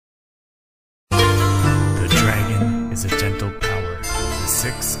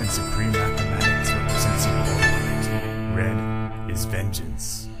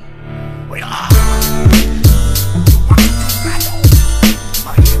vengeance. We are battle.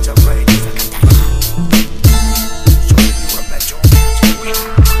 My ninja blade is a katana. Show you a better magic. We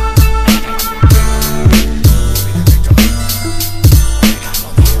are the victor. We got no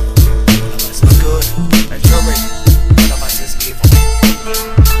more. One of us is good, and jury. One of us is evil.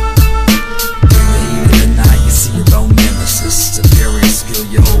 In the heat of the night, you see your own nemesis. Superior skill,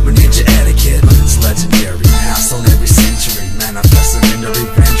 you open ninja etiquette. It's legendary, passed on every century. Manifested into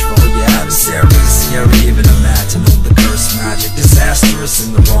revenge for all your adversaries. Scary, even imagine all the cursed magic. Disastrous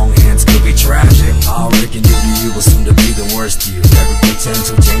in the wrong hands could be tragic. All Rick and you will soon to be the worst to you. Every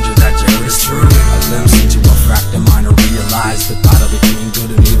potential danger that you heard is true. A glimpse into a fractal mind to realize the battle between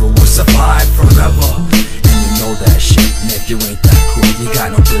good and evil will survive forever. And you know that shit, and if you ain't that cool, you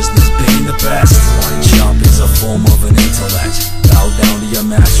got no business being the best. One chop is a form of an intellect. Bow down to your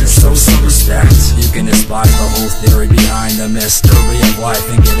master, show some respect. You can despise the whole theory behind the mystery of life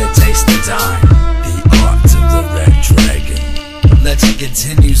and get a taste of time. The art of the Red Dragon. The legend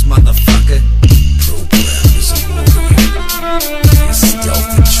continues, motherfucker. Programmed as a warrior. You're stealth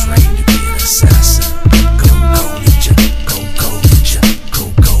and trained to be an assassin. Go, go, ninja. Go, go, ninja. Go,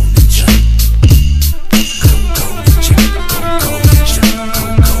 go, ninja. Go, go, ninja. Go, go, ninja. Go,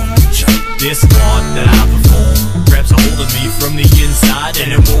 go, ninja. This art that I perform grabs a hold of me from the inside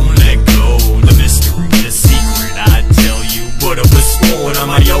and it won't let go. The mystery, the secret, I tell you, but it was sworn on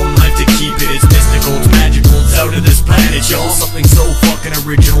my own life to keep it. It's mystical, it's magical, it's out of this planet, y'all. Something so fucking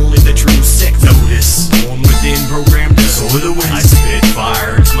original in the true sick notice. Born within, programmed to soar the winds. I spit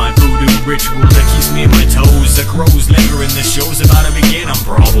fire, it's my voodoo ritual that keeps me on my toes. The crows linger and the show's about to begin. I'm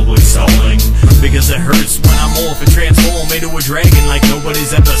probably stalling because it hurts when I'm off and transform into a dragon like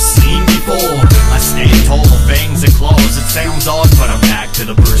nobody's ever seen before. I stand tall, fangs and claws. It sounds odd, but I'm back to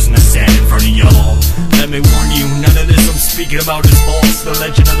the person that stand in front of y'all. Let me warn you, none of this I'm speaking about is false. The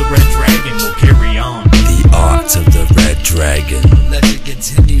legend of the Red Dragon will carry on. The art of the Red Dragon. The legend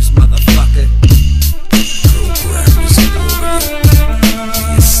continues, motherfucker. Programmed as a warrior.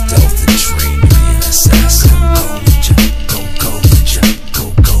 He is stealth and trained to be an assassin. Go, ninja. Go, go, ninja. Go,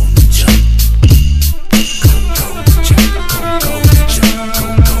 go, ninja. Go, go, ninja. Go, go, ninja. Go,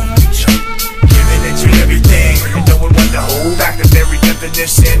 go, ninja. Giving it your everything, and no one want to hold back the very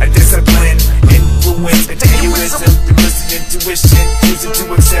definition of discipline, influence, and taoism. To listen, intuition, choosing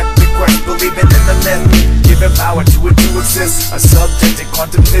to accept, request, believing in the myth, giving power to it to exist. A subject in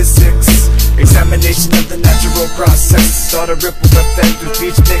quantum physics, examination of the natural process. Start a ripple effect through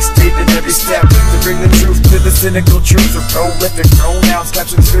speech, mixtape in every step to bring the truth to the cynical truth of prolific pronouns.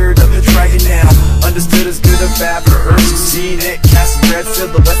 Capture the spirit of the dragon now, understood as good or bad, but urge to see it. Casting red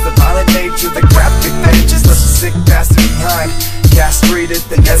silhouettes, the violent nature, the graphic pages left a sick bastard behind. Castrated,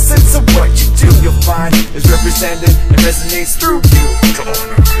 the essence of what you do, you'll find is represented and resonates through you. Come on,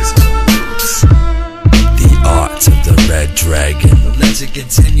 roots. The art of the Red Dragon. The legend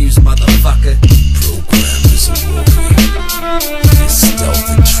continues, motherfucker. Programmed as a warrior.